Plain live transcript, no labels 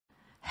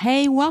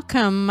Hey,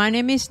 welcome. My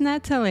name is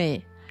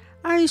Natalie.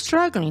 Are you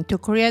struggling to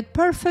create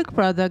perfect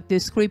product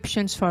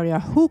descriptions for your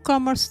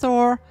WooCommerce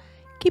store?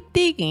 Keep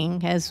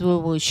digging as we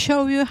will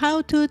show you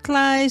how to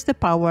utilize the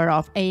power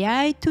of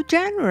AI to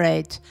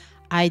generate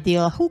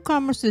ideal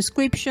WooCommerce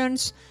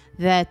descriptions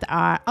that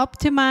are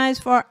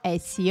optimized for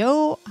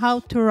SEO, how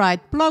to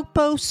write blog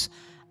posts,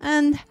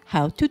 and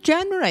how to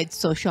generate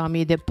social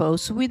media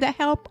posts with the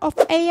help of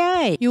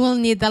AI. You will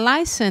need a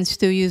license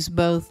to use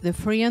both the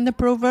free and the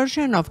pro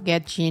version of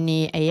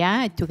GetGenie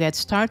AI to get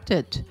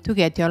started. To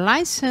get your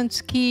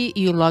license key,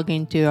 you log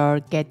into your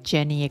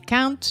GetGenie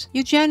account,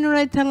 you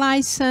generate a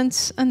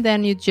license, and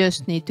then you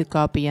just need to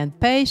copy and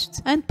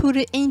paste and put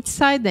it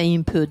inside the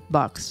input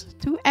box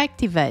to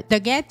activate. The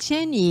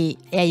GetGenie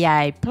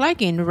AI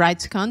plugin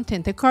writes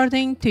content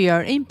according to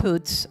your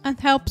inputs and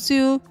helps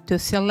you to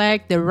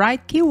select the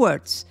right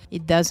keywords.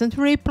 It doesn't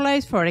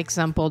replace, for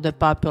example, the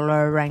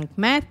popular Rank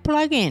Math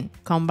plugin.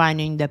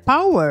 Combining the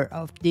power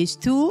of these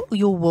two,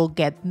 you will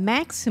get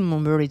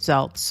maximum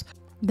results.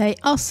 They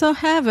also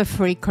have a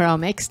free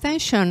Chrome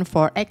extension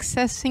for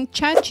accessing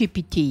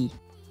ChatGPT.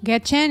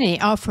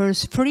 GetGenie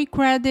offers free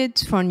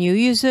credits for new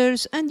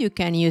users, and you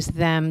can use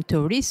them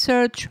to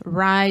research,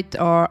 write,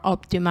 or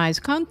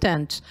optimize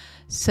content.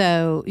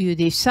 So you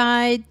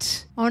decide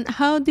on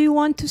how do you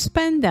want to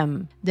spend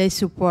them. They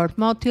support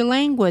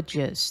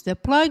multi-languages. The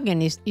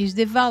plugin is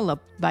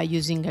developed by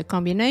using a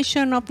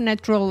combination of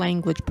natural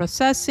language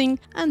processing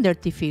and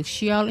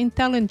artificial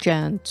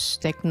intelligence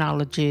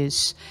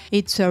technologies.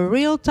 It's a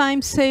real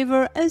time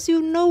saver as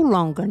you no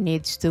longer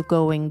need to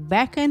going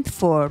back and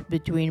forth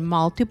between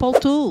multiple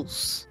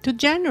tools. To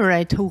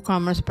generate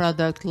WooCommerce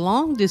product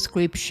long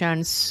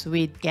descriptions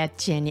with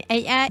GetGenie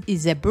AI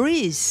is a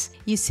breeze.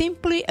 You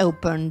simply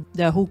open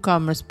the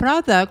WooCommerce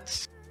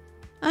products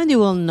and you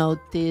will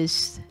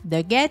notice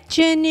the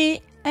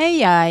GetGenie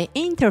AI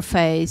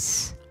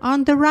interface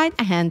on the right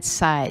hand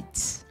side.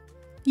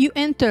 You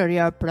enter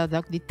your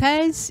product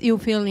details, you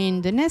fill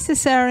in the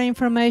necessary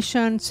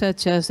information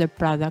such as the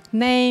product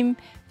name,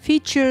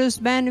 features,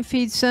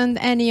 benefits, and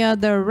any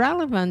other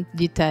relevant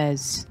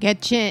details.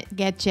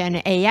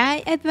 GetGenie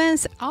AI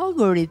advanced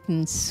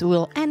algorithms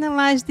will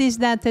analyze this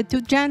data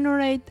to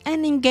generate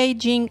an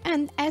engaging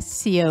and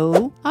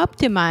SEO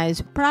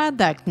optimized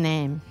product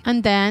name,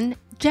 and then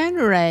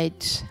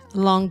generate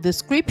long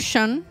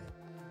description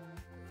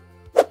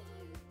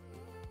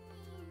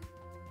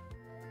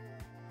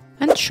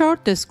and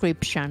short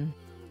description.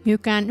 You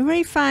can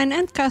refine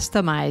and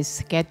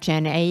customize.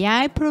 GetGenie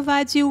AI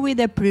provides you with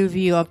a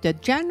preview of the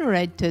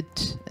generated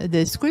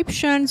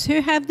descriptions.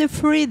 You have the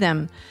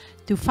freedom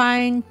to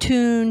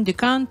fine-tune the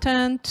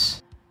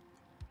content,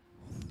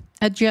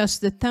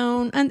 adjust the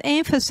tone, and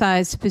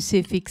emphasize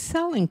specific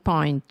selling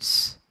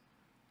points.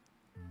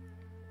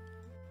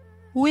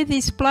 With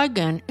this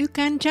plugin, you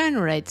can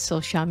generate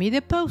social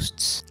media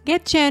posts.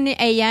 GetGenie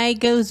AI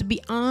goes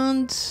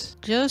beyond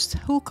just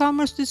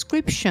WooCommerce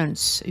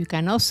descriptions. You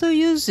can also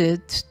use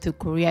it to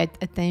create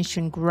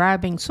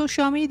attention-grabbing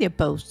social media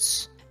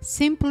posts.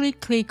 Simply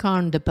click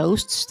on the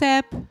Posts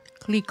tab,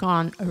 click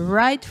on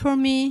Write for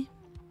Me.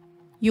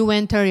 You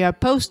enter your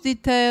post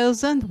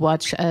details and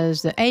watch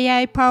as the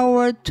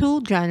AI-powered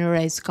tool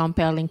generates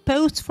compelling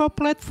posts for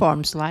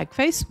platforms like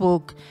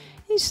Facebook,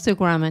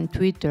 Instagram, and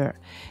Twitter.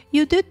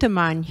 You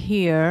determine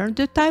here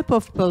the type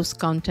of post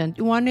content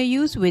you want to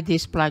use with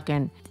this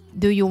plugin.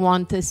 Do you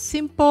want a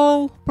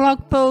simple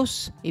blog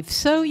post? If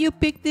so, you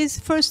pick this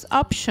first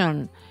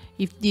option.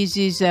 If this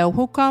is a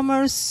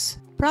WooCommerce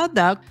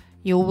product,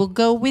 you will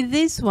go with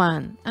this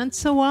one, and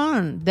so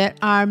on. There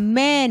are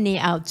many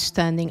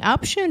outstanding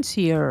options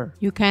here.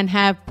 You can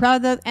have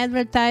product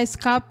advertised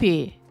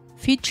copy,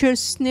 feature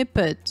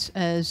snippets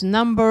as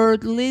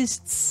numbered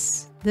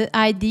lists, the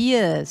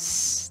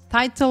ideas,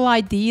 title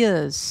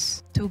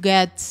ideas, to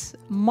get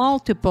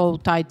multiple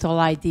title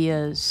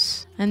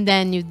ideas. And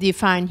then you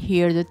define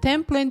here the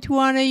template you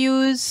want to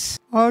use,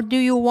 or do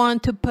you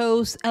want to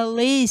post a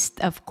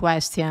list of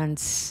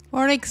questions?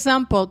 For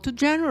example, to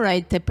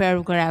generate a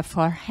paragraph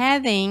for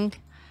heading,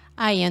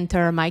 I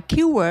enter my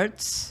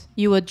keywords.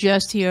 You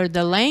adjust here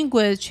the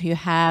language. You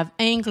have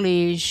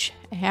English,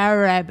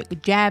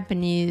 Arabic,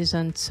 Japanese,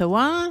 and so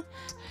on.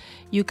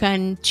 You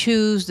can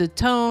choose the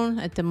tone.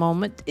 At the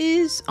moment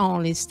is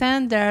only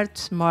standard,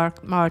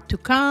 more to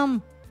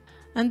come.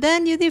 And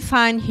then you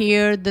define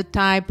here the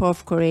type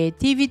of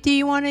creativity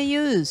you want to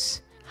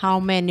use. How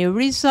many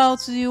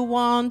results do you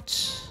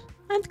want?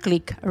 And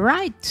click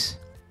Write.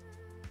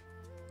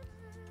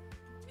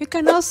 You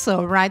can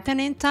also write an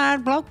entire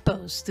blog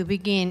post. To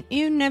begin,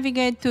 you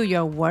navigate to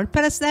your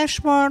WordPress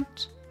dashboard.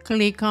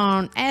 Click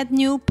on Add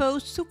New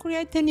Post to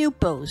create a new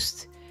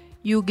post.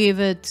 You give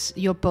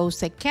your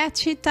post a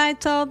catchy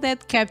title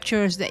that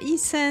captures the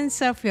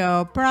essence of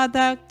your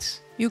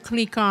product. You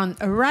click on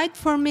Write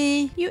for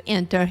Me. You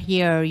enter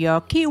here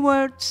your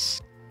keywords.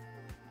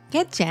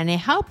 GetGenie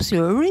helps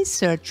you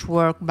research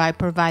work by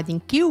providing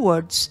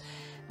keywords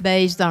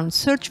based on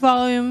search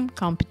volume,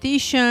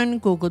 competition,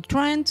 Google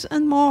Trends,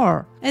 and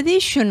more.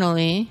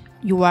 Additionally,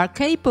 You are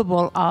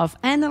capable of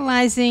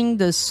analyzing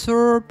the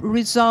SERP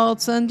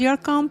results and your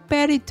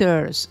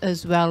competitors,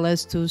 as well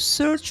as to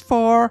search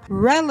for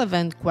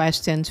relevant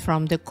questions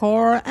from the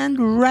core and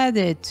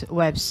Reddit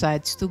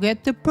websites to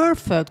get the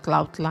perfect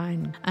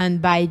outline.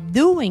 And by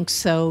doing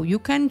so, you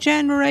can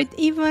generate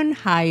even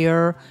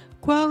higher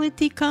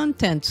quality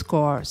content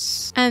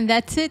scores. And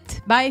that's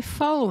it. By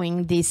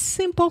following these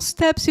simple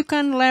steps, you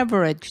can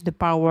leverage the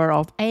power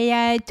of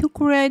AI to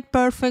create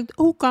perfect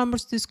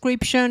WooCommerce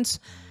descriptions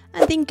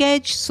and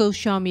engage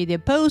social media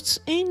posts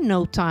in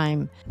no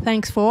time.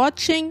 Thanks for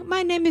watching.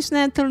 My name is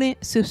Natalie.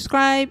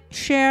 Subscribe,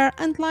 share,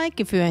 and like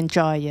if you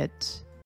enjoy it.